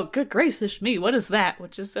 he's like, "Oh, good gracious me, what is that?"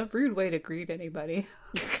 Which is a rude way to greet anybody.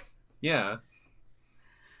 Yeah.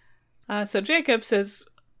 So Jacob says,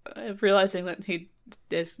 realizing that he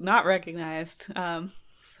is not recognized,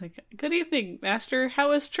 it's like, "Good evening, master. How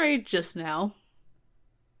was trade just now?"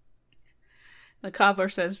 The cobbler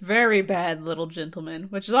says, "Very bad, little gentleman,"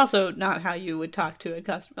 which is also not how you would talk to a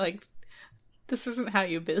customer. Like, this isn't how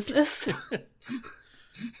you business.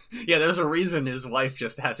 Yeah, there's a reason his wife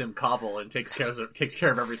just has him cobble and takes care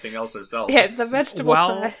of everything else herself. Yeah, the vegetable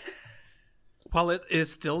side. While it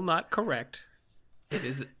is still not correct, it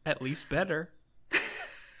is at least better.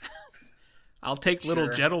 I'll take little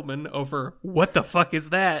Sure. gentleman over what the fuck is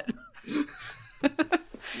that?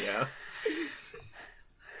 Yeah.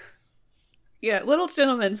 Yeah, little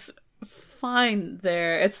gentleman's fine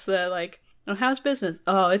there. It's the like, "Oh, how's business?"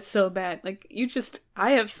 "Oh, it's so bad." Like,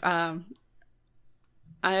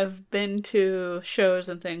 I have been to shows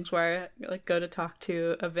and things where I like go to talk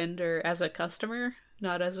to a vendor as a customer,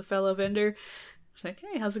 not as a fellow vendor. It's like,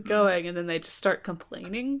 "Hey, how's it going?" And then they just start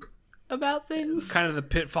complaining about things. It's kind of the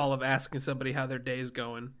pitfall of asking somebody how their day's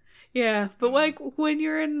going. Yeah, but like when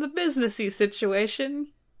you're in the businessy situation,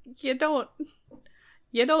 you don't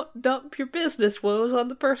dump your business woes on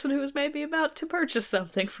the person who is maybe about to purchase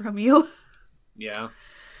something from you. Yeah.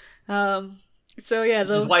 So yeah,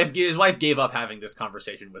 His wife gave up having this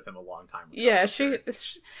conversation with him a long time ago. yeah,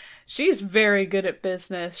 she's very good at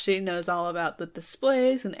business. She knows all about the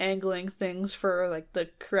displays and angling things for like the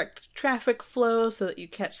correct traffic flow so that you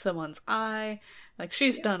catch someone's eye. Like,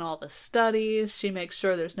 she's done all the studies. She makes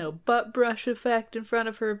sure there's no butt brush effect in front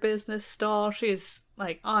of her business stall. She's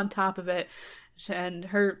like on top of it. And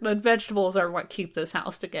the vegetables are what keep this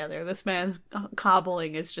house together. This man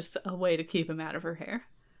cobbling is just a way to keep him out of her hair.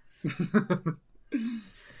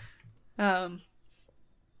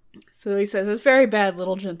 So he says, "It's very bad,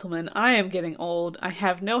 little gentleman. I am getting old. I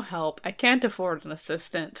have no help. I can't afford an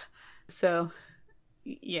assistant." So,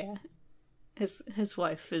 yeah, his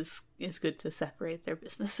wife is good to separate their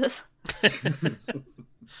businesses.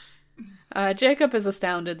 Jacob is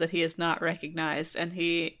astounded that he is not recognized, and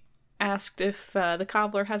he asked if the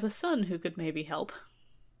cobbler has a son who could maybe help.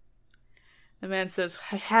 The man says,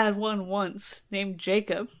 "I had one once, named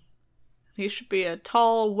Jacob. He should be a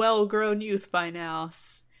tall, well-grown youth by now.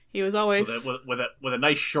 He was always with a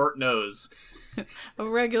nice short nose. a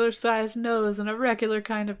regular-sized nose and a regular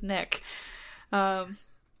kind of neck.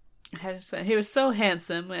 He was so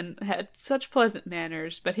handsome and had such pleasant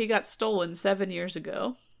manners, but he got stolen 7 years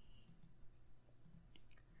ago."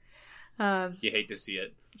 You hate to see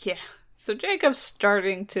it. Yeah. So Jacob's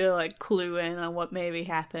starting to like clue in on what maybe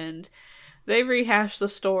happened. They rehash the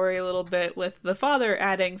story a little bit with the father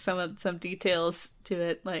adding some details to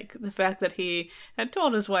it, like the fact that he had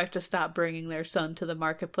told his wife to stop bringing their son to the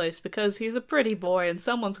marketplace because he's a pretty boy and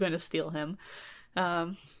someone's going to steal him.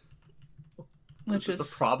 Which is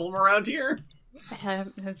a problem around here?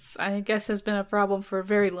 I guess has been a problem for a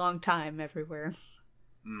very long time everywhere.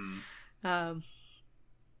 But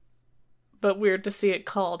weird to see it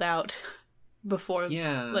called out before,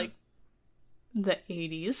 like, the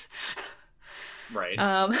 80s. Right.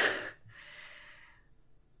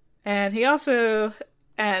 And he also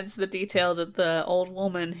adds the detail that the old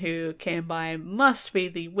woman who came by must be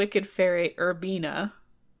the wicked fairy Urbina.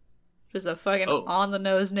 Which is a fucking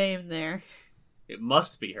on-the-nose name there. It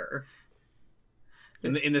must be her.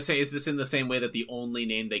 In the same, is this in the same way that the only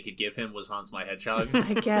name they could give him was Hans my Hedgehog?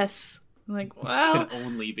 I guess. Like, well, Can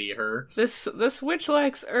only be her. this witch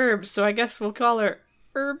likes herbs, so I guess we'll call her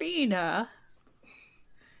Urbina.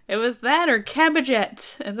 It was that or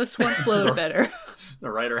Cabbagette, and this one flowed better. The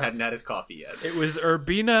writer hadn't had his coffee yet. It was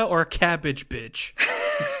Urbina or Cabbage Bitch.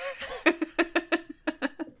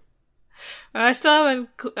 I still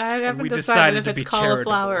haven't we decided decided if to it's be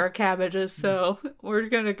cauliflower charitable. or cabbages, so we're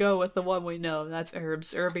gonna go with the one we know. That's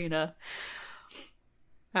herbs, Urbina.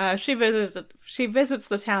 She visits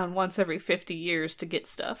the town once every 50 years to get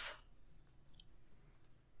stuff.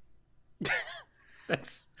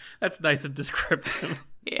 That's nice and descriptive.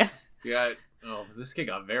 Yeah. Yeah. Oh, this kid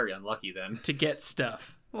got very unlucky then. To get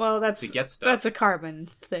stuff. Well, that's To get stuff. That's a Carmen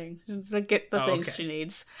thing. It's to get the Oh, things okay. she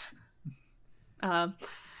needs.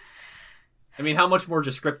 I mean, how much more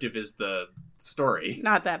descriptive is the story?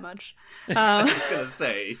 Not that much. I was gonna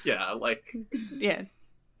say, yeah, like Yeah.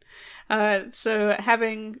 So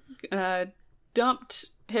having dumped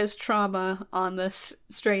his trauma on this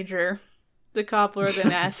stranger, the cobbler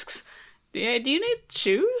then asks, "Yeah, do you need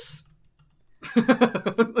shoes?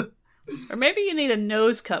 Or maybe you need a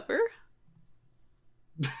nose cover?"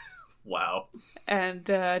 wow. And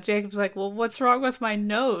Jacob's like, "Well, what's wrong with my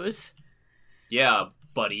nose?" Yeah,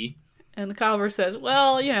 buddy. And the cobbler says,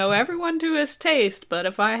 "Well, everyone to his taste, but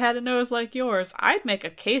if I had a nose like yours, I'd make a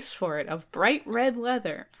case for it of bright red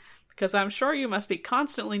leather, because I'm sure you must be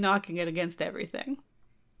constantly knocking it against everything."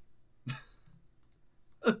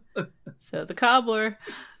 So the cobbler,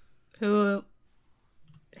 who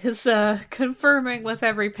is confirming with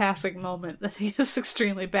every passing moment that he is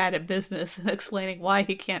extremely bad at business and explaining why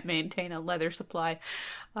he can't maintain a leather supply,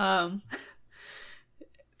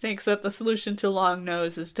 thinks that the solution to long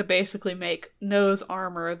nose is to basically make nose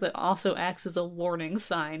armor that also acts as a warning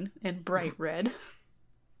sign in bright red.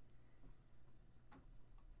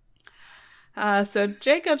 So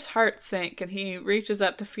Jacob's heart sank, and he reaches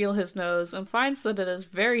up to feel his nose and finds that it is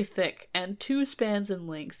very thick and 2 spans in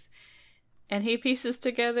length. And he pieces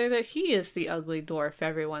together that he is the ugly dwarf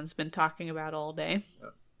everyone's been talking about all day.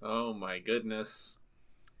 Oh my goodness.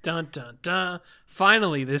 Dun dun dun.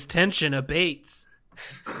 Finally, this tension abates.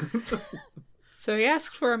 So he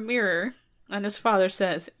asks for a mirror, and his father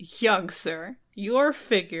says, "Young sir, your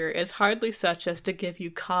figure is hardly such as to give you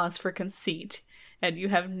cause for conceit, and you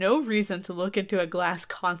have no reason to look into a glass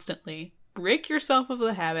constantly. Break yourself of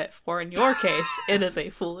the habit, for in your case, it is a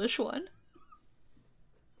foolish one."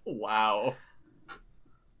 Wow.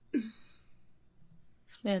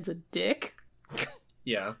 This man's a dick.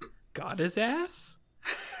 Yeah. Got his ass?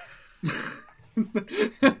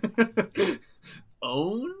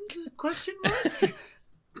 Owned? Question mark?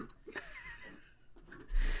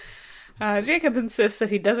 Jacob insists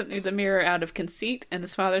that he doesn't need the mirror out of conceit, and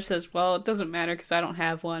his father says, "Well, it doesn't matter because I don't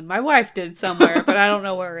have one. My wife did somewhere, but I don't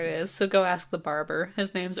know where it is, so go ask the barber.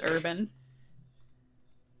 His name's Urban."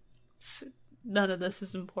 None of this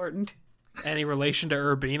is important. Any relation to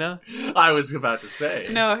Urbina? I was about to say.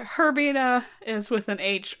 No, Herbina is with an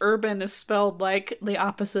H. Urban is spelled like the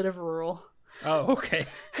opposite of rural. Oh, okay.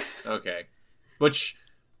 Okay. Which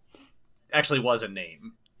actually was a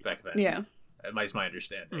name back then. Yeah. That's my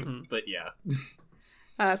understanding. Mm-hmm. But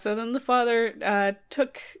yeah. So then the father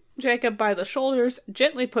took Jacob by the shoulders,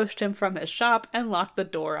 gently pushed him from his shop, and locked the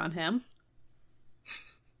door on him.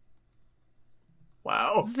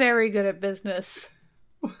 Wow. Very good at business.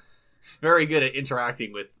 Very good at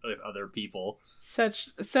interacting with other people.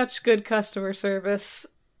 Such good customer service.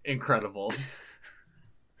 Incredible.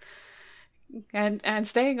 And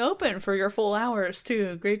staying open for your full hours,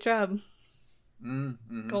 too. Great job.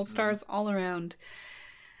 Mm-hmm. Gold stars all around.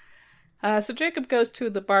 So Jacob goes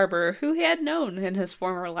to the barber, who he had known in his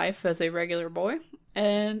former life as a regular boy,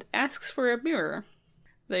 and asks for a mirror.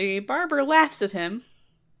 The barber laughs at him,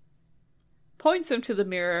 points him to the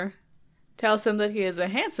mirror, tells him that he is a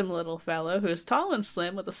handsome little fellow who is tall and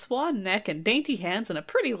slim with a swan neck and dainty hands and a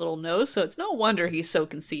pretty little nose, so it's no wonder he's so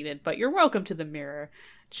conceited, but you're welcome to the mirror.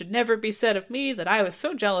 It should never be said of me that I was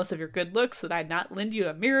so jealous of your good looks that I'd not lend you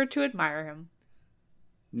a mirror to admire him.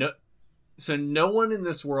 No. So no one in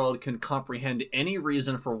this world can comprehend any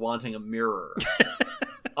reason for wanting a mirror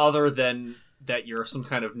other than that you're some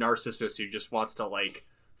kind of narcissist who just wants to, like,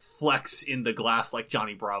 flex in the glass like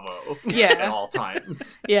Johnny Bravo Yeah. at all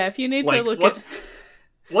times. Yeah, if you need Like, to look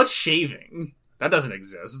what's shaving? That doesn't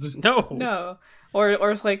exist. No. No.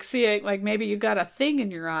 Or like, see it, like, maybe you got a thing in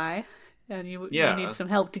your eye, and you need some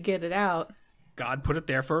help to get it out. God put it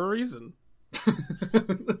there for a reason.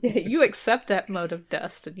 Yeah, you accept that mode of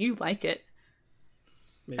dust, and you like it.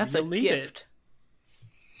 Maybe That's you'll a need gift.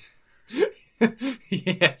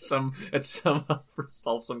 Yeah, solve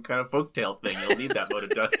some kind of folktale thing. You'll need that mote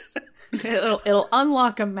of dust. It'll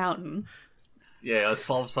unlock a mountain. Yeah, let's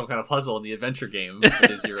solve some kind of puzzle in the adventure game that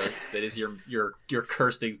is your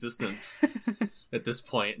cursed existence at this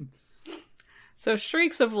point. So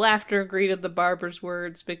shrieks of laughter greeted the barber's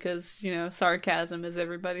words because, sarcasm is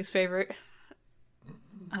everybody's favorite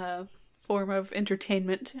form of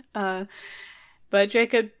entertainment. But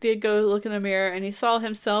Jacob did go look in the mirror, and he saw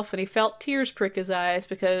himself, and he felt tears prick his eyes,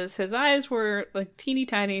 because his eyes were, like, teeny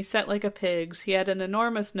tiny, set like a pig's. He had an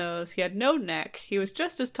enormous nose. He had no neck. He was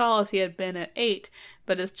just as tall as he had been at 8,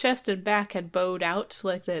 but his chest and back had bowed out,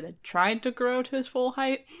 like they had tried to grow to his full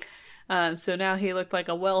height. So now he looked like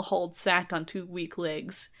a well-hauled sack on 2 weak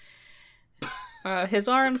legs. His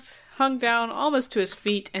arms hung down almost to his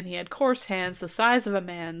feet, and he had coarse hands the size of a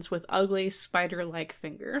man's with ugly, spider-like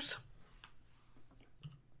fingers.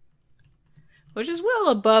 Which is well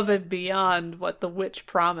above and beyond what the witch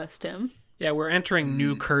promised him. Yeah, we're entering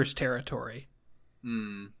new curse territory.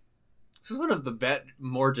 This is one of the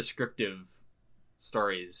more descriptive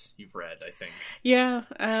stories you've read, I think. Yeah,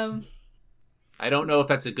 I don't know if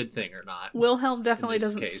that's a good thing or not. Wilhelm definitely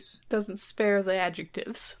doesn't spare the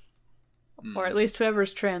adjectives. Or at least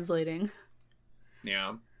whoever's translating.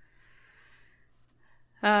 Yeah.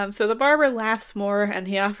 So the barber laughs more, and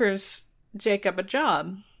he offers Jacob a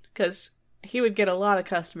job, because he would get a lot of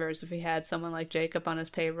customers if he had someone like Jacob on his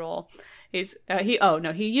payroll. He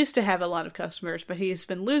used to have a lot of customers, but he's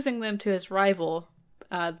been losing them to his rival,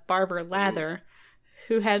 Barber Lather,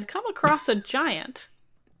 who had come across a giant.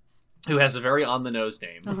 Who has a very on-the-nose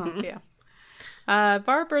name. Yeah.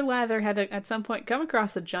 Barber Lather had at some point come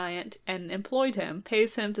across a giant and employed him,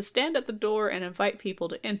 pays him to stand at the door and invite people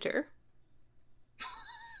to enter.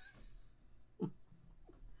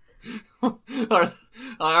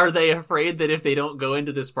 Are they afraid that if they don't go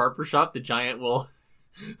into this barber shop, the giant will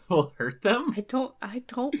hurt them? I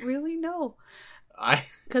don't really know.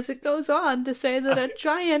 Because it goes on to say that a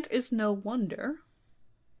giant is no wonder.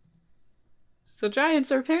 So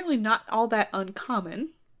giants are apparently not all that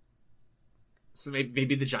uncommon. So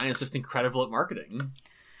maybe the giant's just incredible at marketing.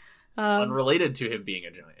 Unrelated to him being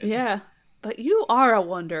a giant. Yeah. But you are a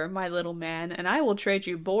wonder, my little man, and I will trade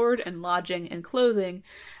you board and lodging and clothing,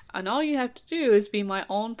 and all you have to do is be my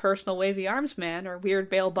own personal wavy arms man or weird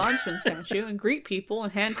bail bondsman statue and greet people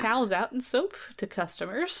and hand towels out and soap to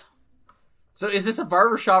customers. So is this a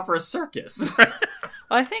barbershop or a circus? Well,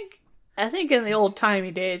 I think in the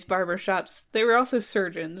old-timey days, barbershops, they were also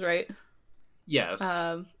surgeons, right? Yes.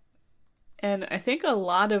 And I think a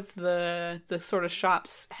lot of the sort of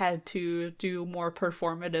shops had to do more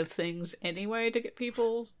performative things anyway to get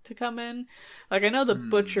people to come in. Like, I know the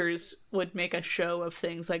butchers would make a show of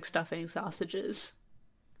things like stuffing sausages.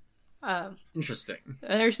 Interesting.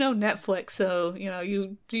 There's no Netflix, so,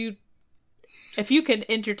 if you can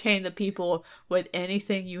entertain the people with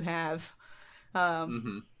anything you have,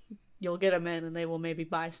 you'll get them in and they will maybe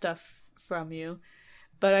buy stuff from you.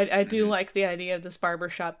 But I do like the idea of this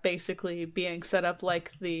barbershop basically being set up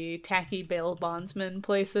like the tacky bail bondsman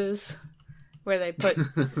places, where they put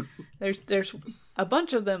there's a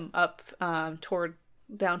bunch of them up toward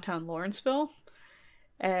downtown Lawrenceville,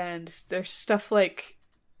 and there's stuff like,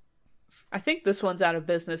 I think this one's out of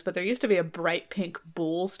business, but there used to be a bright pink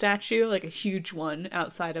bull statue, like a huge one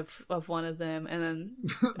outside of one of them, and then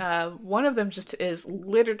one of them just is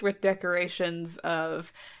littered with decorations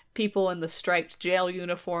of people in the striped jail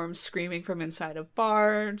uniforms screaming from inside of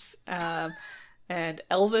bars, and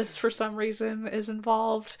Elvis for some reason is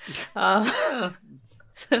involved. Almost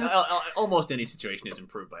any situation is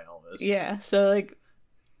improved by Elvis. Yeah, so like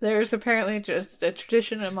there's apparently just a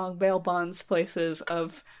tradition among bail bonds places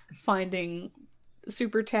of finding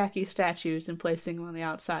super tacky statues and placing them on the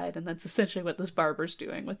outside, and that's essentially what this barber's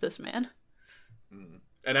doing with this man.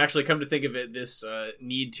 And actually, come to think of it, this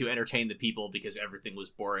need to entertain the people because everything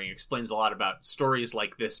was boring explains a lot about stories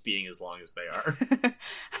like this being as long as they are.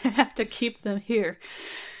 I have to keep them here.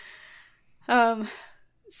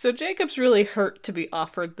 So Jacob's really hurt to be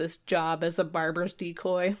offered this job as a barber's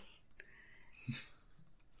decoy.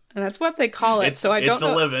 And that's what they call it. So I don't know. It's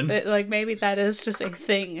a living. Like, maybe that is just a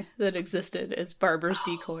thing that existed as barber's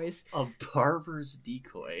decoys. A barber's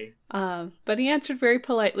decoy. But he answered very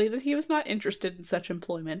politely that he was not interested in such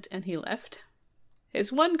employment, and he left.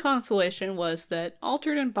 His one consolation was that,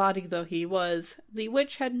 altered in body though he was, the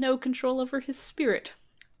witch had no control over his spirit.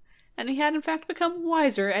 And he had in fact become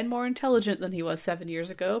wiser and more intelligent than he was 7 years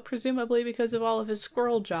ago, presumably because of all of his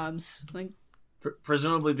squirrel jobs. Like,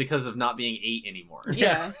 presumably because of not being 8 anymore.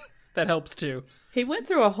 Yeah. That helps too. He went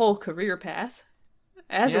through a whole career path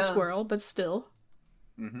as a squirrel, but still.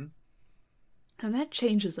 And that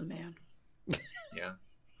changes a man. Yeah.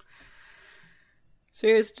 So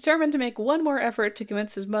he is determined to make one more effort to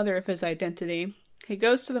convince his mother of his identity. He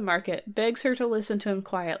goes to the market, begs her to listen to him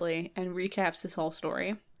quietly, and recaps his whole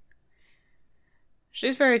story.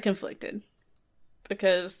 She's very conflicted,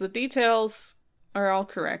 because the details are all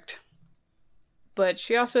correct, but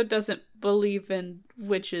she also doesn't believe in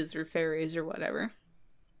witches or fairies or whatever.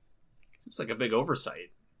 Seems like a big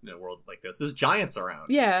oversight in a world like this. There's giants around.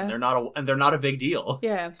 Yeah. And they're not a big deal.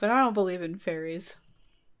 Yeah, but I don't believe in fairies.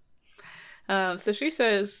 So she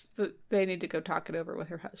says that they need to go talk it over with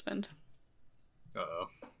her husband. Uh-oh.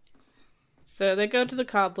 So they go to the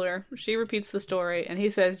cobbler. She repeats the story, and he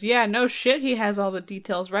says, yeah, no shit, he has all the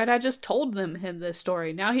details right. I just told them in this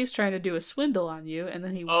story. Now he's trying to do a swindle on you, and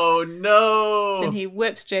then Oh, no! then he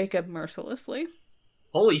whips Jacob mercilessly.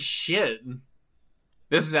 Holy shit.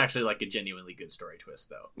 This is actually like a genuinely good story twist,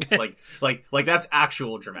 though. like that's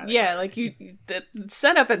actual dramatic. Yeah, like the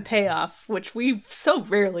setup and payoff, which we so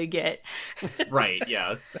rarely get. Right,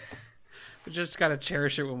 yeah. We just gotta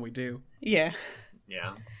cherish it when we do. Yeah.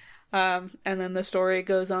 Yeah. And then the story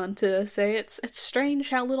goes on to say it's strange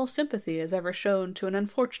how little sympathy is ever shown to an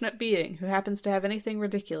unfortunate being who happens to have anything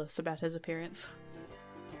ridiculous about his appearance.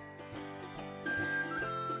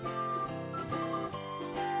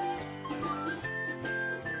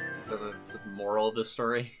 Is that the moral of this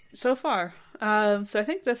story? So far. So I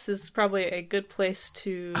think this is probably a good place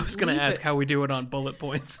to I was gonna leave ask it. how we do it on bullet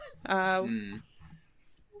points.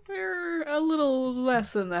 We're a little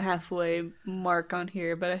less than the halfway mark on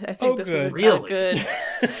here, but I think Oh, this good. is Really? good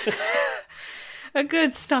a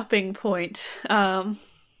good stopping point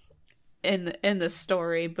in the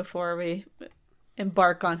story before we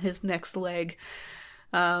embark on his next leg.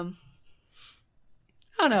 I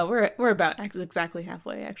don't know, we're about exactly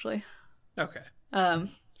halfway actually. Okay.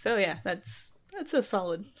 So yeah, that's a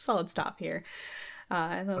solid stop here.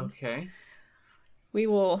 And then Okay. we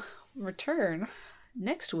will return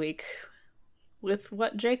next week with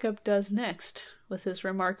what Jacob does next with his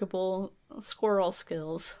remarkable squirrel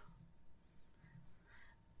skills.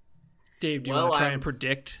 Dave, do you Well, want to try I'm- and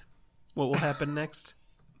predict what will happen next?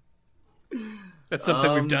 That's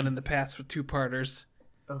something we've done in the past with two-parters.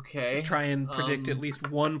 Okay. Let's try and predict at least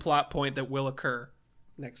one plot point that will occur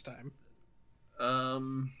next time.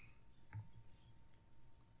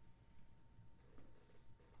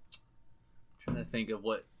 Trying to think of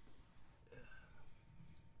what.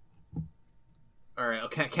 All right.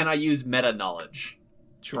 Okay. Can I use meta knowledge?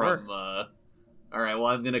 Sure. From, all right. Well,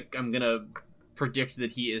 I'm gonna predict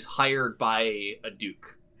that he is hired by a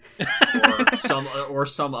duke, or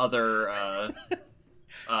some other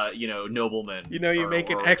nobleman. You make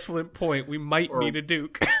an or- excellent point. We might or- need a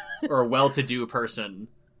duke. or a well-to-do person,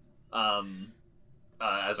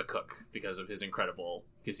 as a cook because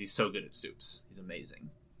he's so good at soups. He's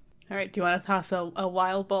amazing. All right, do you want to toss a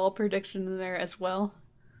wild ball prediction in there as well?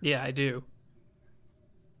 Yeah, I do.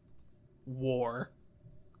 War.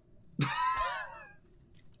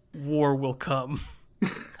 War will come.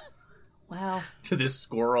 Wow, To this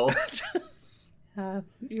squirrel.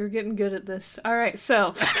 you're getting good at this. All right,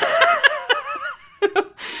 so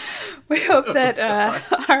we hope that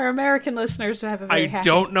our American listeners have a very I happy...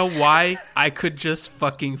 don't know why. I could just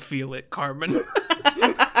fucking feel it, Carmen.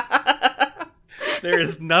 There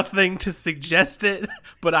is nothing to suggest it,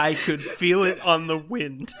 but I could feel it on the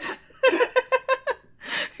wind.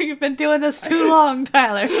 You've been doing this too long,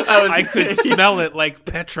 Tyler. I could smell it like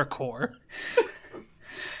petrichor.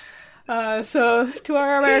 So, to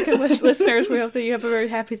our American listeners, we hope that you have a very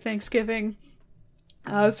happy Thanksgiving.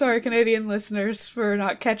 Sorry, Canadian listeners, for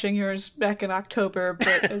not catching yours back in October,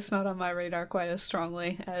 but it's not on my radar quite as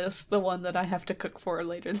strongly as the one that I have to cook for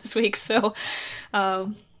later this week. So,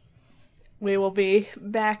 we will be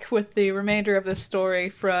back with the remainder of the story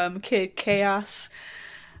from Kid Chaos,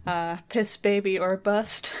 Piss Baby or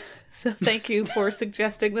Bust. So thank you for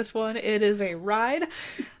suggesting this one. It is a ride.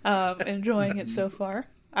 Enjoying it so far.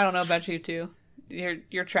 I don't know about you two.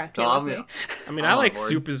 You're trapped here with me. I mean, I'm I on like board.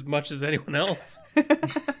 soup as much as anyone else.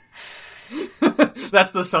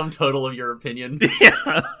 That's the sum total of your opinion.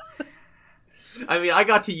 Yeah. I mean, I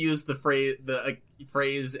got to use the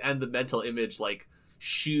phrase and the mental image like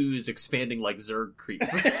shoes expanding like Zerg creep,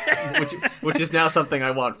 which is now something I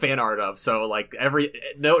want fan art of. So like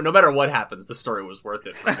no matter what happens, the story was worth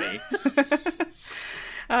it for me.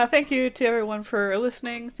 Thank you to everyone for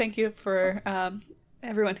listening. Thank you for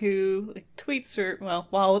everyone who tweets or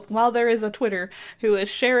while there is a Twitter who is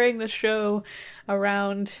sharing the show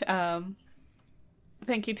around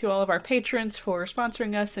Thank you to all of our patrons for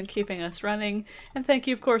sponsoring us and keeping us running. And thank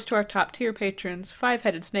you, of course, to our top tier patrons,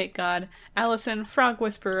 Five-Headed Snake God, Allison, Frog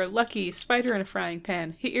Whisperer, Lucky, Spider in a Frying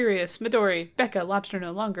Pan, Heirius, Midori, Becca, Lobster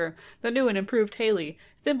No Longer, the new and improved Haley,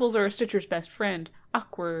 Thimbles are a Stitcher's best friend,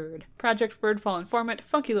 Awkward, Project Birdfall Informant,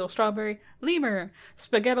 Funky Little Strawberry, Lemur,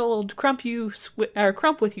 Spaghetti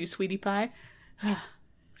Crump with you, Sweetie Pie.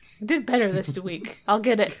 Did better this week. I'll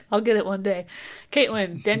get it one day.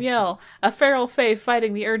 Caitlin, Danielle, a feral fae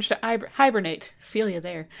fighting the urge to hibernate. Feel you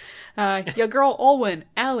there. Your girl Olwen,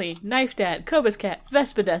 Allie, Knife Dad, Cobus Cat,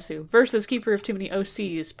 Vespidesu, versus Keeper of Too Many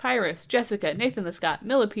OCs, Pyrus, Jessica, Nathan the Scott,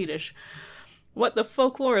 Millipedish. What the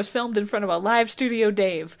Folklore is filmed in front of a live studio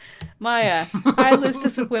Dave. Maya, Eyelist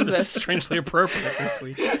is Limbus. Strangely appropriate this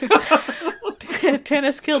week.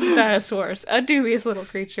 Tennis Kills Dinosaurs, a dubious little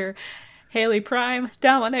creature. Haley Prime,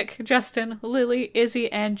 Dominic, Justin, Lily, Izzy,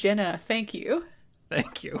 and Jenna. Thank you.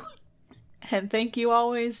 Thank you. And thank you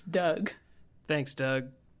always, Doug. Thanks,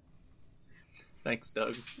 Doug. Thanks,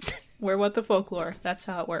 Doug. We're What the Folklore. That's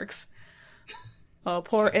how it works. Oh,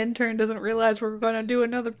 poor intern doesn't realize we're going to do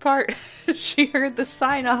another part. She heard the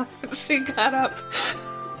sign off and she got up.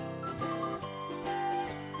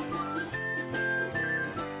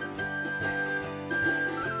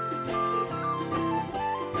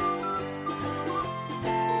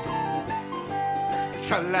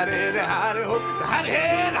 Tra-la-di-di-hi-di-ho,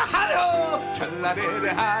 hi-di-hi-di-hi-di-ho,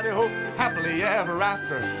 tra-la-di-di-hi-di-ho, happily ever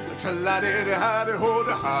after. Tra-la-di-di-hi-di-ho,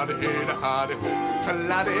 hi-di-hi-di-hi-di-ho,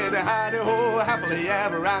 tra-la-di-di-hi-di-ho, happily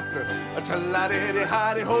ever after.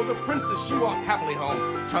 Tra-la-di-di-hi-di-ho, the princess, she walked happily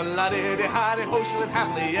home. Tra-la-di-di-hi-di-ho, she lived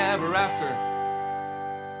happily ever after.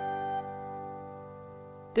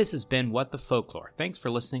 This has been What the Folklore. Thanks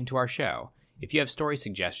for listening to our show. If you have story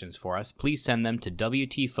suggestions for us, please send them to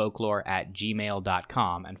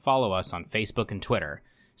wtfolklore@gmail.com and follow us on Facebook and Twitter.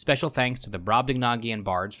 Special thanks to the Brobdingnagian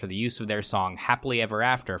Bards for the use of their song Happily Ever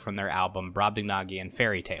After from their album Brobdingnagian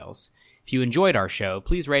Fairy Tales. If you enjoyed our show,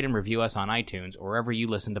 please rate and review us on iTunes or wherever you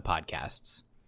listen to podcasts.